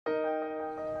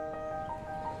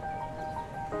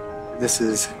This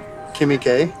is Kimmy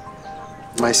K,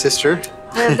 my sister.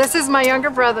 And this is my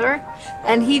younger brother,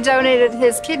 and he donated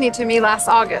his kidney to me last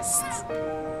August.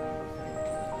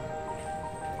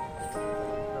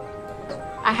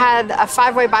 I had a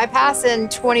 5-way bypass in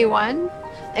 21,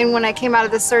 and when I came out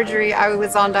of the surgery, I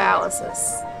was on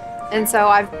dialysis. And so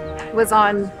I was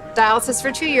on dialysis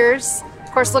for 2 years,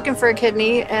 of course looking for a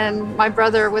kidney, and my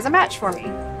brother was a match for me.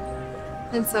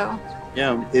 And so...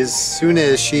 Yeah, as soon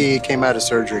as she came out of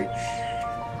surgery,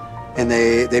 and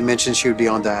they mentioned she would be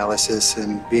on dialysis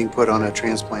and being put on a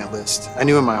transplant list, I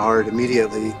knew in my heart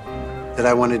immediately that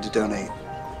I wanted to donate.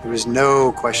 There was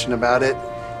no question about it,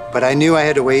 but I knew I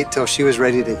had to wait till she was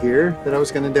ready to hear that I was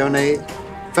going to donate.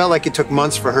 Felt like it took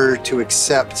months for her to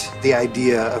accept the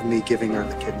idea of me giving her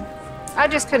the kidney. I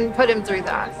just couldn't put him through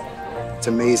that. It's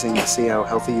amazing to see how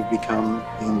healthy you've become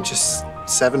in just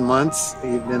 7 months.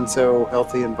 You've been so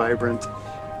healthy and vibrant,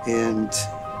 and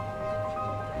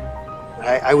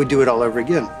I would do it all over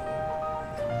again.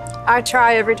 I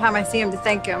try every time I see him to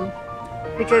thank him,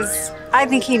 because I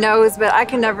think he knows, but I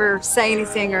can never say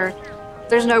anything, or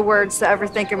there's no words to ever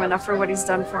thank him enough for what he's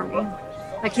done for me.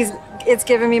 Like it's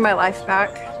given me my life back.